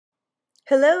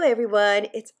Hello everyone,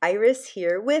 it's Iris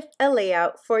here with a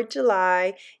layout for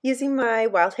July using my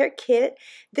Wild Hair kit.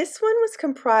 This one was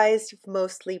comprised of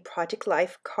mostly Project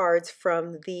Life cards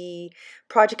from the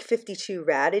Project 52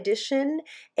 Rad edition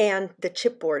and the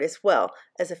chipboard as well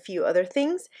as a few other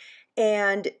things.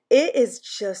 And it is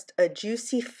just a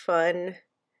juicy, fun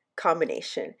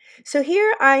combination. So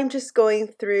here I'm just going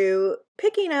through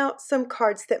picking out some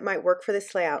cards that might work for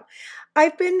this layout.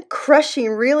 I've been crushing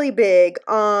really big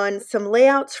on some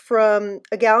layouts from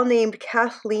a gal named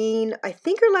Kathleen. I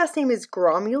think her last name is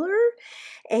Gromuller,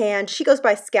 and she goes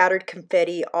by Scattered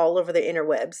Confetti all over the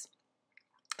interwebs.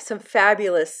 Some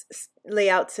fabulous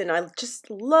layouts, and I just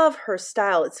love her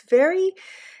style. It's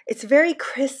very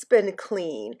crisp and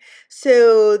clean.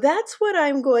 So that's what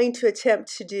I'm going to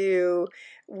attempt to do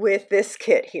with this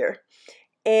kit here.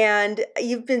 And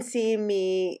you've been seeing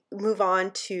me move on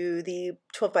to the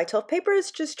 12 by 12 papers,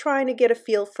 just trying to get a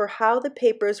feel for how the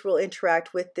papers will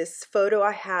interact with this photo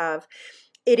I have.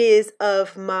 It is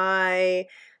of my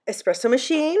espresso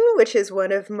machine, which is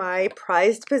one of my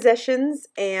prized possessions,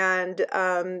 and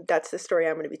that's the story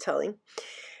I'm going to be telling.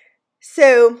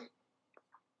 So,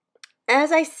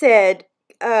 as I said,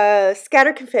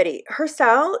 Scattered Confetti, her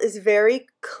style is very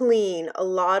clean, a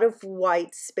lot of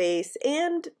white space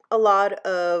and a lot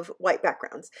of white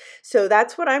backgrounds. So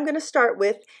that's what I'm going to start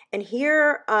with, and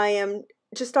here I am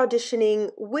just auditioning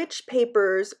which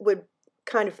papers would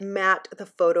kind of matte the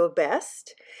photo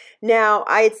best. Now,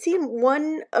 I had seen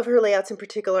one of her layouts in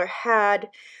particular had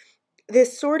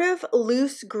this sort of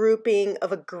loose grouping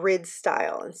of a grid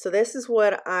style, and so this is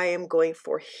what I am going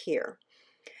for here.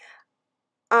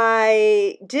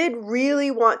 I did really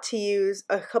want to use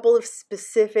a couple of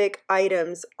specific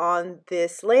items on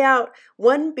this layout,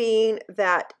 one being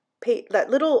that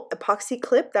little epoxy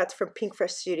clip that's from Pink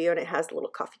Fresh Studio, and it has a little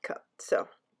coffee cup. So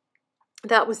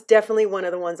that was definitely one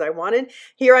of the ones I wanted.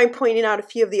 Here I'm pointing out a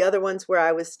few of the other ones where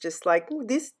I was just like,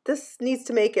 this needs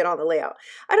to make it on the layout.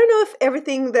 I don't know if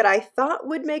everything that I thought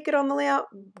would make it on the layout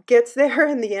gets there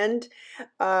in the end.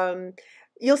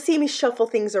 You'll see me shuffle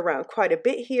things around quite a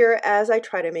bit here as I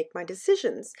try to make my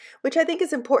decisions, which I think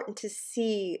is important to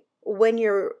see when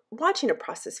you're watching a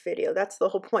process video. That's the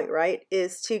whole point, right?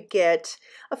 Is to get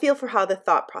a feel for how the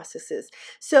thought process is.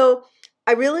 So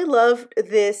I really loved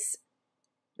this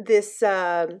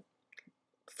 4x6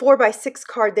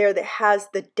 card there that has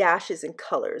the dashes and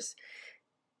colors.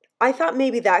 I thought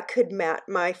maybe that could matte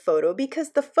my photo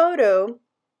because the photo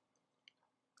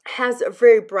has a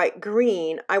very bright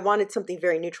green. I wanted something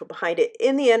very neutral behind it.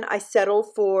 In the end, I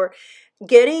settled for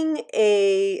getting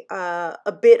a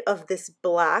bit of this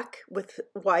black with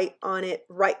white on it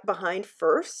right behind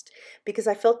first, because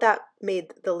I felt that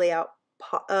made the layout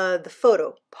the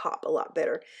photo pop a lot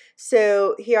better.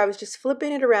 So here I was just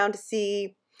flipping it around to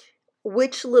see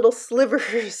which little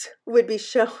slivers would be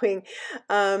showing.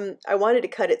 I wanted to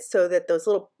cut it so that those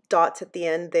little dots at the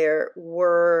end there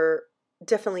were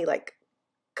definitely like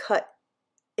cut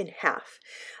in half,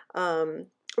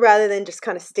 rather than just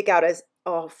kind of stick out as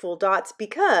all full dots,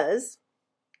 because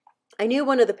I knew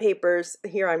one of the papers,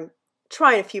 here I'm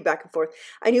trying a few back and forth,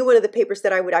 I knew one of the papers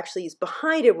that I would actually use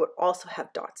behind it would also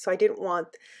have dots, so I didn't want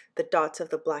the dots of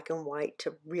the black and white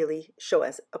to really show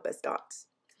up as dots.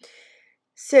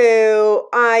 So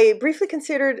I briefly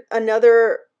considered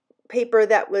another paper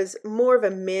that was more of a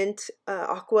mint.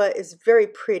 Aqua is very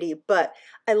pretty, but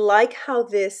I like how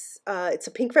this, it's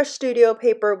a Pink Fresh Studio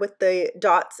paper with the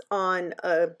dots on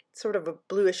a sort of a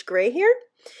bluish gray here.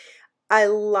 I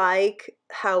like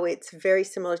how it's very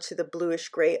similar to the bluish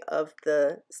gray of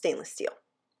the stainless steel.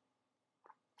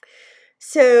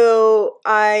 So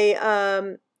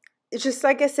just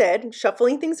like I said,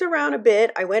 shuffling things around a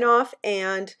bit, I went off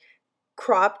and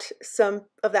cropped some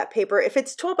of that paper. If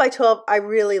it's 12 by 12, I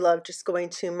really love just going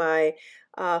to my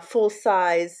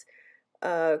full-size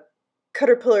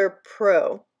Caterpillar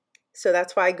Pro. So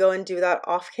that's why I go and do that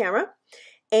off camera.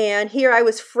 And here I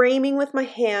was framing with my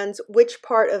hands which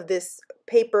part of this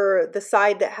paper, the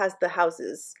side that has the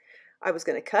houses, I was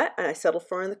going to cut, and I settled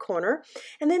for in the corner.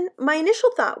 And then my initial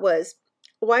thought was,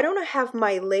 why don't I have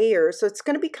my layers? So it's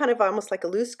going to be kind of almost like a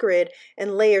loose grid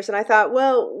and layers. And I thought,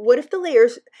 well, what if the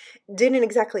layers didn't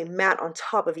exactly mat on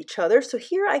top of each other? So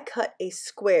here I cut a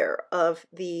square of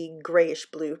the grayish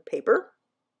blue paper.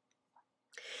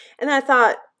 And I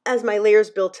thought, as my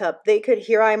layers built up, they could,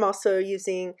 here I'm also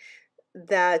using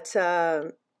that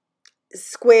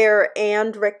square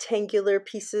and rectangular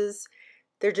pieces.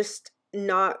 They're just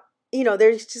not,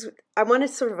 there's just, I wanted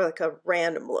sort of like a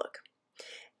random look.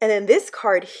 And then this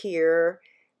card here,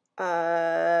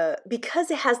 because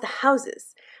it has the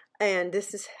houses, and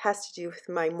this has to do with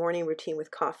my morning routine with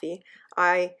coffee,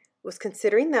 I was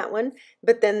considering that one,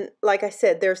 but then, like I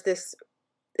said, there's this,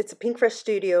 it's a Pink Fresh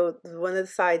Studio, one of the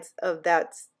sides of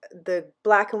that's the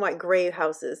black and white gray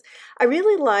houses. I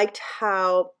really liked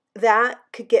how that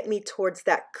could get me towards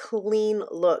that clean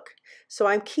look. So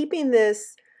I'm keeping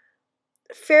this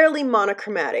fairly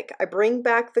monochromatic. I bring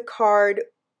back the card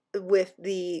with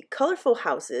the colorful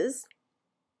houses,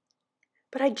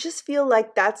 but I just feel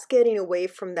like that's getting away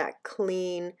from that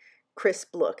clean,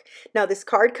 crisp look. Now this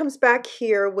card comes back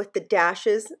here with the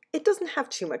dashes. It doesn't have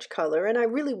too much color, and I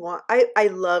really want, I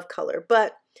love color,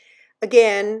 but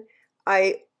again,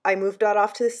 I moved that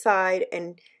off to the side,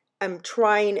 and I'm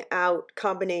trying out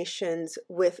combinations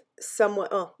with someone.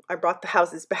 Oh, I brought the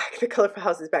houses back, the colorful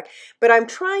houses back, but I'm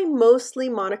trying mostly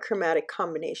monochromatic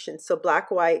combinations. So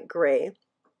black, white, gray.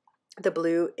 The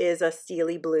blue is a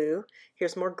steely blue.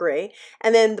 Here's more gray.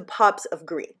 And then the pops of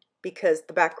green, because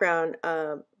the background,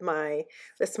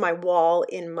 that's my wall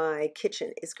in my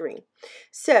kitchen is green.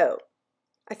 So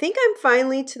I think I'm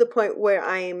finally to the point where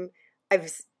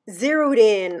I've zeroed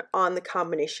in on the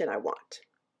combination I want.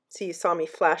 So you saw me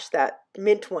flash that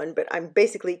mint one, but I'm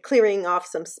basically clearing off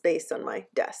some space on my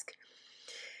desk.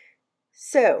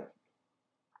 So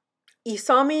you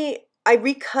saw me, I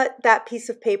recut that piece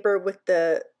of paper with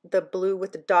the blue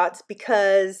with the dots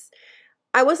because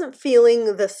I wasn't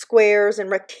feeling the squares and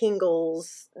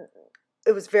rectangles.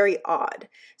 It was very odd.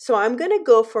 So I'm going to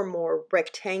go for more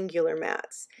rectangular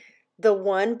mats. The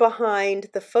one behind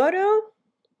the photo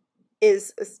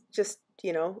is just,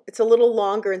 you know, it's a little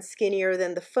longer and skinnier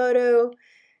than the photo.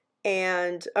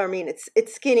 And I mean,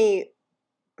 it's skinny.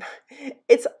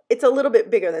 It's a little bit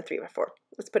bigger than 3x4.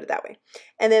 Let's put it that way.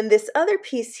 And then this other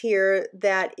piece here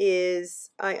that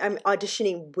is, I'm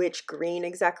auditioning which green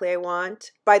exactly I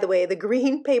want. By the way, the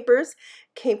green papers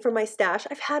came from my stash.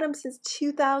 I've had them since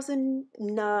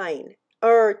 2009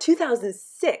 or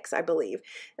 2006, I believe.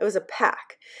 It was a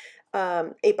pack,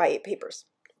 8x8 papers.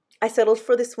 I settled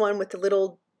for this one with the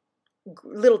little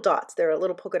dots. They're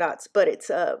little polka dots, but it's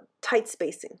tight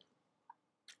spacing.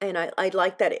 And I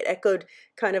like that it echoed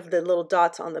kind of the little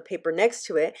dots on the paper next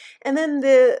to it. And then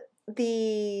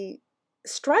the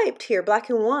striped here, black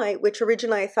and white, which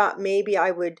originally I thought maybe I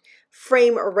would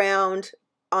frame around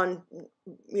on,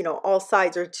 you know, all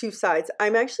sides or two sides.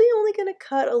 I'm actually only going to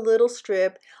cut a little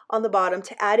strip on the bottom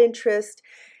to add interest.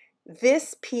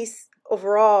 This piece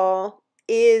overall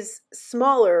is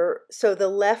smaller, so the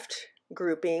left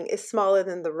grouping is smaller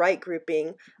than the right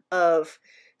grouping of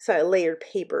layered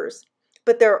papers.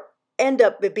 But they end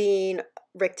up being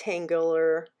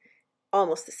rectangular,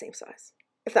 almost the same size,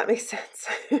 if that makes sense.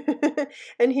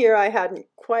 And here I hadn't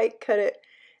quite cut it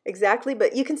exactly,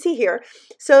 but you can see here.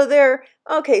 So they're,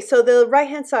 okay, so the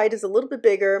right-hand side is a little bit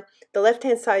bigger. The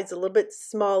left-hand side is a little bit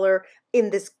smaller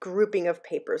in this grouping of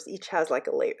papers. Each has like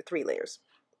a layer, 3 layers.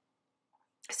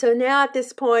 So now at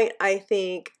this point, I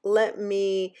think, let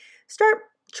me start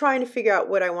trying to figure out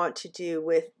what I want to do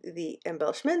with the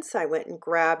embellishments. I went and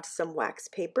grabbed some wax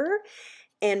paper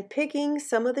and picking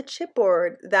some of the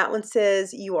chipboard. That one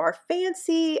says, "You are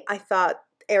fancy." I thought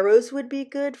arrows would be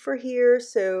good for here,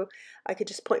 so I could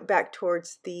just point back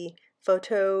towards the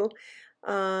photo.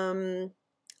 I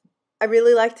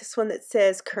really like this one that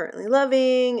says "currently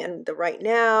loving" and the "right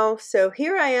now." So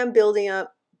here I am building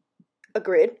up a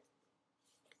grid.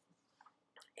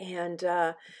 And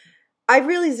I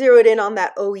really zeroed in on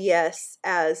that "oh yes"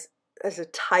 as a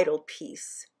titled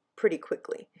piece pretty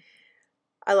quickly.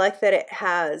 I like that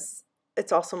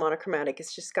it's also monochromatic.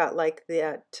 It's just got like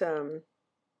that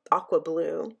aqua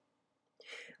blue,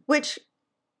 which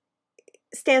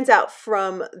stands out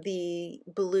from the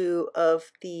blue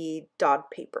of the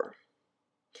dot paper.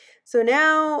 So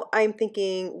now I'm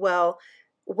thinking, well,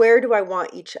 where do I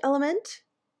want each element?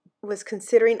 Was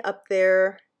considering up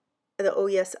there, the "oh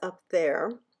yes" up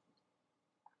there.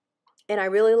 And I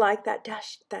really like that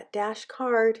dash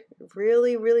card.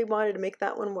 Really, really wanted to make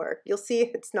that one work. You'll see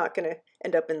it's not going to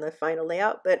end up in the final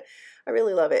layout, but I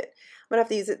really love it. I'm going to have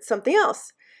to use it something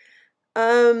else.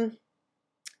 The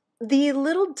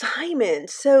little diamond.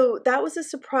 So that was a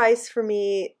surprise for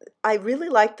me. I really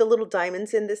like the little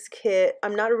diamonds in this kit.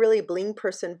 I'm not a really bling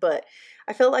person, but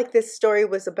I felt like this story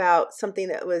was about something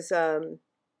that was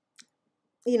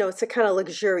you know, it's a kind of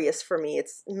luxurious for me.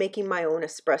 It's making my own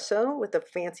espresso with a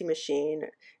fancy machine.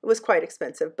 It was quite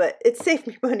expensive, but it saved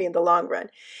me money in the long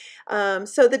run.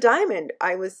 So the diamond,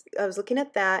 I was looking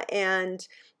at that, and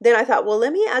then I thought, well,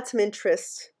 let me add some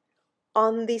interest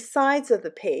on the sides of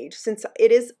the page, since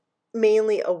it is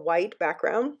mainly a white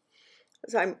background.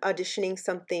 So I'm auditioning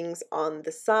some things on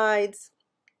the sides.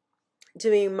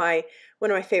 Doing one of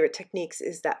my favorite techniques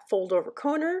is that fold over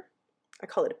corner. I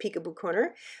call it a peekaboo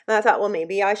corner. And I thought, well,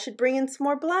 maybe I should bring in some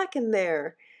more black in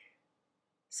there.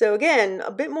 So again,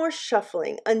 a bit more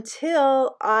shuffling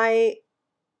until I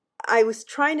was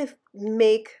trying to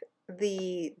make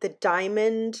the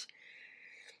diamond,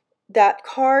 that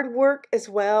card work as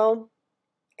well.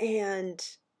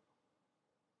 But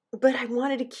I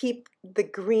wanted to keep the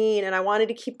green and I wanted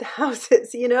to keep the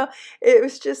houses, you know? It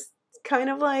was just kind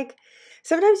of like,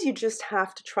 sometimes you just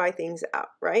have to try things out,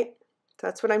 right?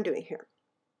 That's what I'm doing here.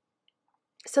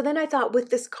 So then I thought with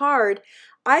this card,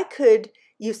 I could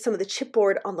use some of the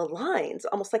chipboard on the lines,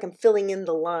 almost like I'm filling in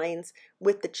the lines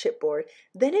with the chipboard.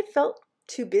 Then it felt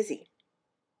too busy.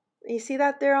 You see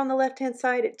that there on the left-hand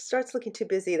side? It starts looking too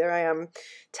busy. There I am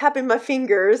tapping my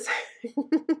fingers.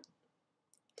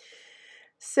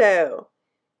 So,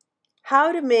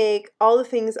 how to make all the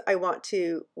things I want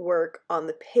to work on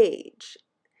the page.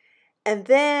 And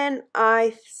then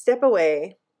I step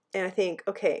away and I think,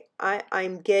 okay,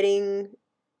 I'm getting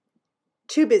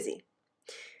too busy.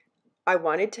 I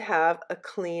wanted to have a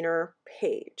cleaner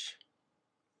page.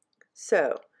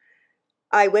 So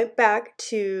I went back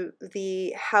to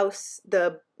the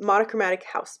monochromatic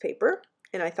house paper,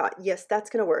 and I thought, yes,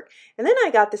 that's going to work. And then I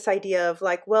got this idea of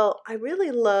like, well, I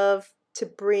really love to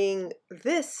bring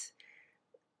this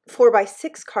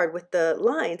 4x6 card with the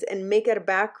lines and make it a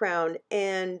background,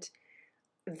 and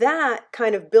that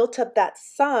kind of built up that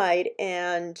side,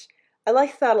 and I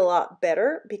like that a lot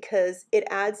better because it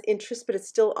adds interest, but it's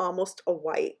still almost a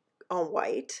white on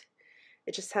white.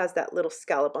 It just has that little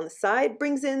scallop on the side,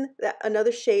 brings in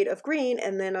another shade of green,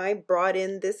 and then I brought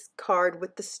in this card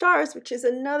with the stars, which is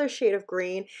another shade of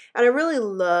green, and I really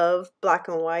love black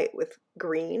and white with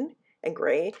green and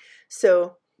gray.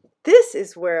 So this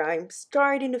is where I'm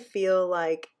starting to feel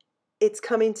like it's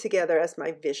coming together as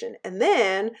my vision. And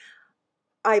then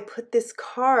I put this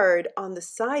card on the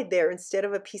side there instead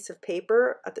of a piece of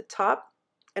paper at the top,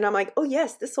 and I'm like, oh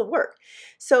yes, this will work.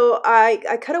 So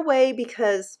I cut away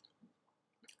because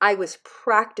I was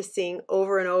practicing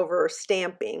over and over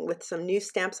stamping with some new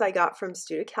stamps I got from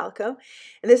Studio Calico.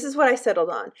 And this is what I settled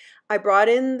on. I brought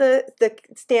in the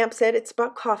stamp set, it's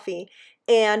about coffee,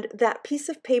 and that piece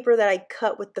of paper that I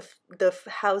cut with the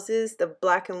houses, the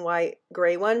black and white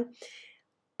gray one,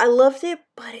 I loved it,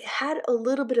 but it had a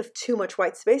little bit of too much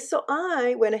white space. So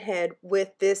I went ahead with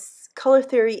this Color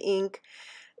Theory ink.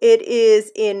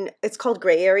 It's called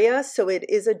Gray Area, so it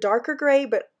is a darker gray,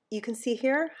 but you can see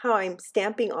here how I'm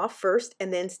stamping off first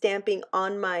and then stamping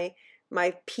on my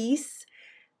piece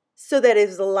so that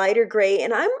it's a lighter gray,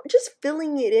 and I'm just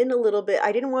filling it in a little bit.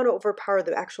 I didn't want to overpower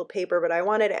the actual paper, but I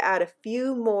wanted to add a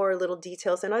few more little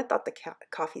details, and I thought the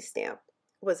coffee stamp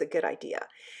was a good idea.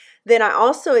 Then I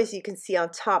also, as you can see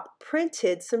on top,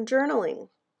 printed some journaling,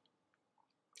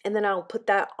 and then I'll put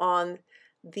that on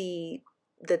the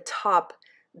top,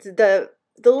 the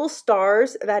little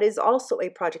stars. That is also a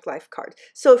Project Life card.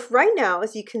 So if right now,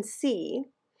 as you can see,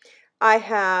 I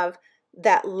have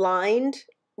that lined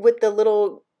with the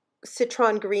little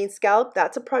citron green scallop,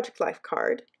 that's a Project Life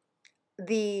card.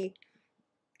 The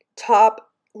top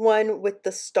one with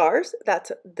the stars,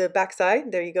 that's the back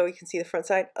side. There you go, you can see the front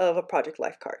side of a Project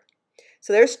Life card.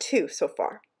 So there's two so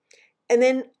far. And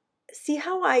then see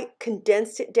how I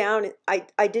condensed it down?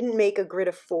 I didn't make a grid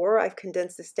of 4. I've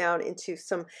condensed this down into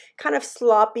some kind of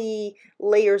sloppy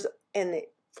layers, and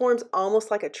it forms almost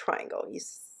like a triangle. You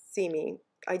see me,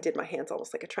 I did my hands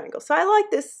almost like a triangle. So I like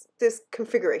this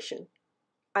configuration.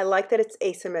 I like that it's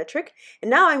asymmetric. And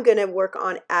now I'm going to work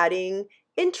on adding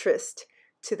interest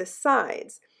to the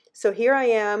sides. So here I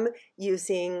am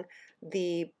using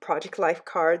the Project Life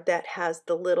card that has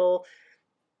the little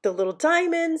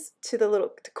diamonds to the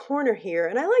corner here,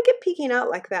 and I like it peeking out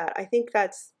like that. I think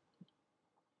that's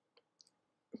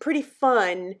pretty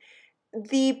fun.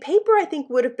 The paper I think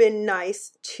would have been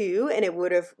nice too, and it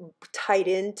would have tied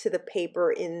into the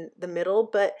paper in the middle,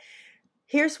 but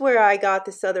here's where I got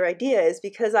this other idea, is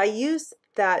because I used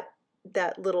that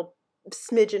little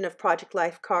smidgen of Project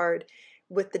Life card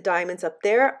with the diamonds up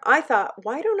there. I thought,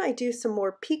 why don't I do some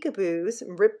more peekaboos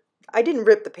and I didn't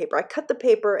rip the paper. I cut the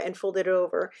paper and folded it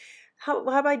over. How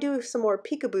about I do some more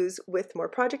peekaboos with more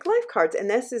Project Life cards? And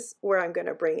this is where I'm going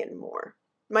to bring in more.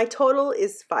 My total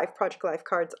is 5 Project Life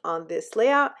cards on this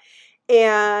layout.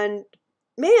 And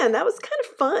man, that was kind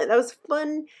of fun. That was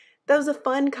fun. That was a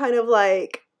fun kind of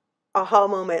like aha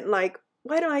moment. Like,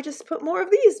 why don't I just put more of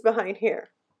these behind here?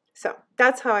 So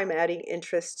that's how I'm adding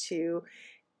interest to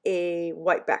a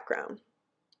white background.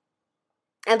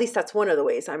 At least that's one of the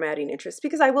ways I'm adding interest,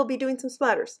 because I will be doing some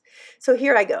splatters. So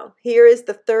here I go. Here is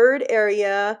the third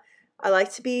area. I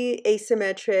like to be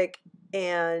asymmetric,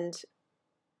 and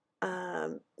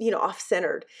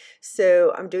off-centered.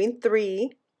 So I'm doing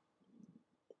 3,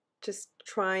 just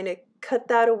trying to cut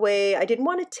that away. I didn't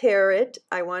want to tear it.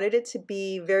 I wanted it to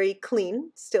be very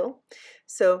clean still.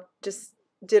 So just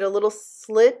did a little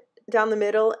slit down the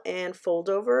middle and fold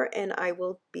over, and I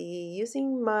will be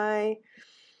using my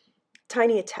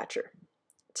tiny attacher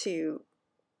to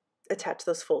attach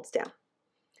those folds down.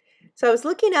 So I was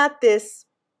looking at this,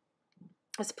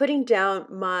 I was putting down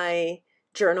my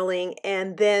journaling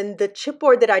and then the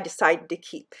chipboard that I decided to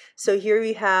keep. So here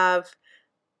we have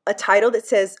a title that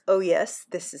says, "Oh yes,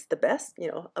 this is the best,"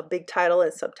 a big title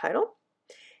and subtitle.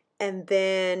 And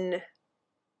then,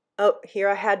 oh, here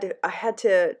I had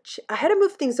to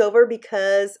move things over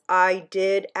because I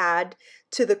did add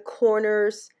to the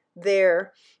corners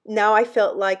there. Now I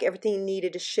felt like everything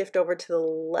needed to shift over to the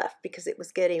left because it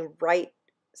was getting right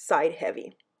side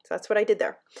heavy. So that's what I did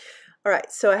there. All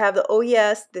right, so I have the "Oh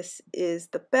yes, this is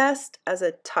the best" as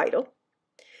a title.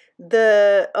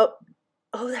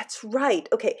 Oh, that's right.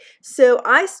 Okay, so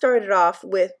I started off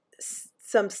with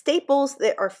some staples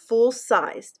that are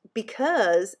full-sized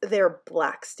because they're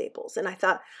black staples. And I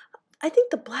thought, I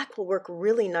think the black will work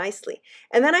really nicely.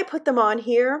 And then I put them on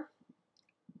here,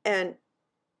 and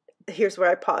here's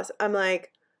where I pause. I'm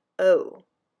like, oh,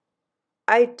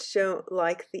 I don't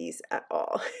like these at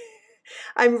all.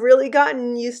 I've really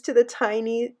gotten used to the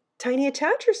tiny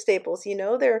attacher staples,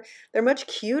 they're much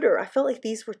cuter. I felt like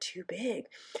these were too big.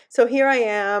 So here I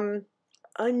am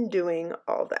undoing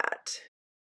all that.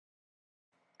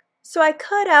 So I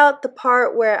cut out the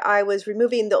part where I was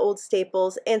removing the old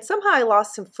staples, and somehow I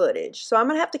lost some footage. So I'm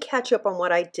gonna have to catch up on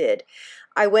what I did.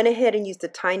 I went ahead and used the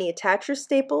tiny attacher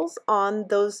staples on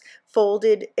those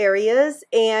folded areas,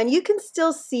 and you can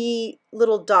still see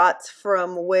little dots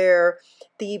from where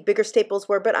the bigger staples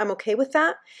were, but I'm okay with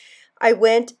that. I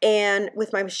went and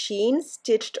with my machine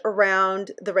stitched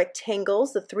around the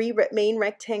rectangles, the 3 main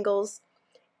rectangles,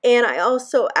 and I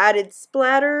also added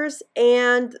splatters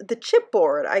and the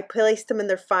chipboard. I placed them in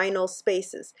their final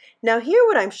spaces. Now here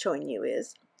what I'm showing you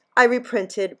is I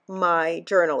reprinted my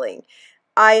journaling.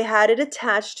 I had it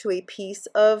attached to a piece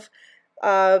of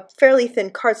fairly thin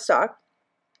cardstock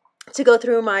to go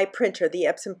through my printer, the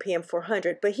Epson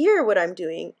PM400. But here what I'm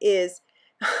doing is,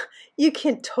 you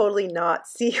can totally not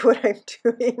see what I'm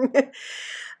doing.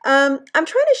 I'm trying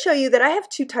to show you that I have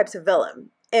 2 types of vellum,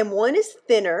 and one is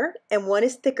thinner and one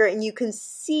is thicker, and you can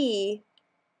see,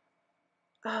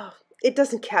 oh, it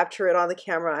doesn't capture it on the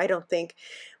camera, I don't think.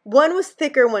 One was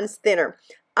thicker, one's thinner.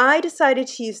 I decided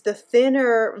to use the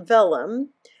thinner vellum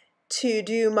to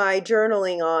do my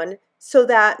journaling on so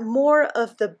that more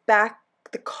of the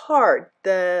card,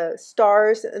 the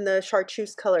stars and the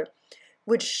chartreuse color,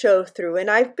 would show through.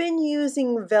 And I've been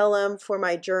using vellum for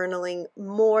my journaling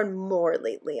more and more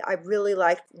lately. I really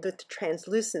like the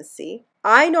translucency.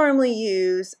 I normally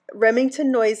use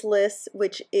Remington Noiseless,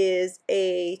 which is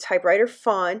a typewriter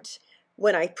font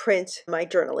when I print my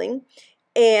journaling,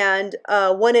 and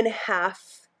 1.5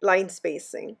 line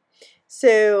spacing.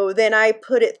 So then I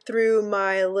put it through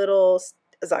my little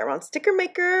Xyron sticker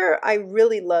maker. I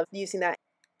really love using that.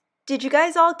 Did you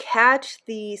guys all catch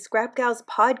the Scrap Gals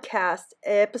podcast,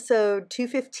 episode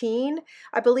 215?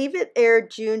 I believe it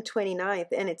aired June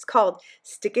 29th, and it's called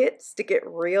Stick It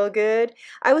Real Good.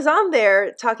 I was on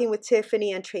there talking with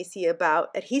Tiffany and Tracy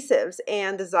about adhesives,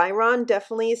 and the Xyron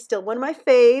definitely is still one of my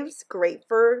faves, great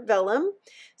for vellum.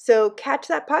 So catch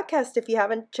that podcast if you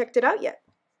haven't checked it out yet.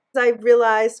 I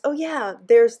realized, oh yeah,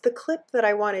 there's the clip that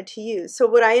I wanted to use. So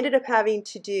what I ended up having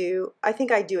to do, I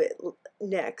think I do it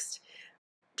next,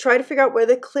 try to figure out where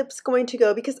the clip's going to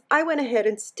go, because I went ahead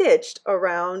and stitched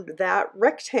around that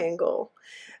rectangle.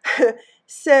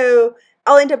 So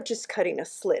I'll end up just cutting a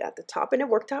slit at the top, and it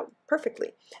worked out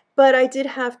perfectly. But I did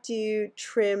have to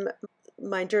trim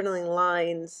my journaling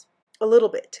lines a little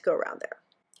bit to go around there.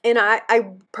 And I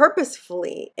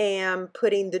purposefully am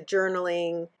putting the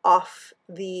journaling off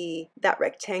that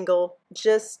rectangle.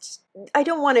 Just, I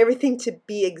don't want everything to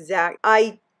be exact.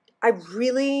 I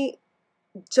really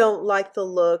don't like the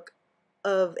look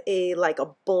of like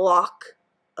a block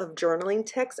of journaling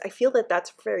text. I feel that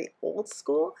that's very old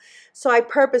school. So I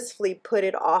purposefully put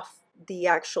it off the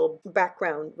actual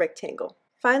background rectangle.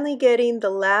 Finally getting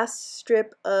the last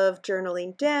strip of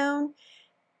journaling down,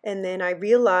 and then I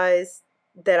realized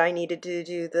that I needed to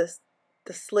do the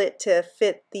slit to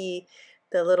fit the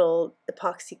little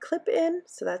epoxy clip in.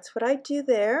 So that's what I do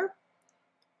there.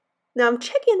 Now I'm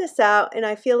checking this out, and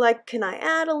I feel like, can I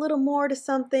add a little more to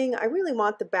something? I really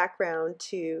want the background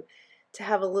to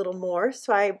have a little more.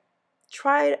 So I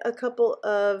tried a couple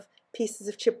of pieces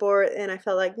of chipboard, and I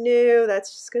felt like, no,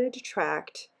 that's just going to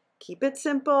detract. Keep it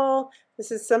simple. This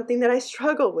is something that I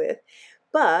struggle with.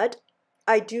 But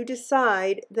I do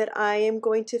decide that I am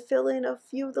going to fill in a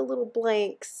few of the little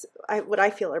blanks, what I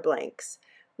feel are blanks,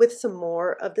 with some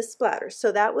more of the splatters.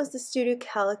 So that was the Studio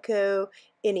Calico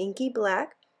in Inky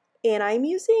Black. And I'm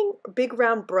using big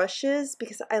round brushes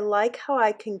because I like how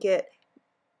I can get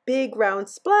big round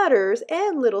splatters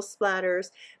and little splatters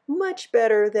much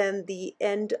better than the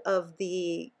end of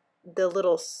the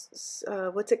little,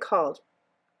 what's it called?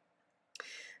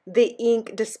 The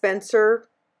ink dispenser.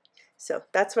 So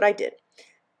that's what I did.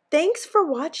 Thanks for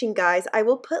watching, guys. I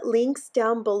will put links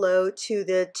down below to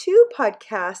the 2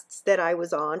 podcasts that I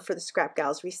was on for the Scrap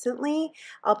Gals recently.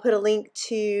 I'll put a link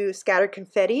to Scattered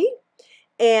Confetti.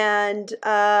 And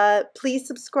please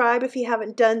subscribe if you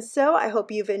haven't done so. I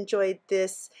hope you've enjoyed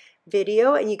this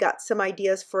video and you got some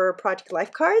ideas for Project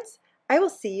Life cards. I will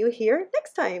see you here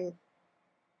next time.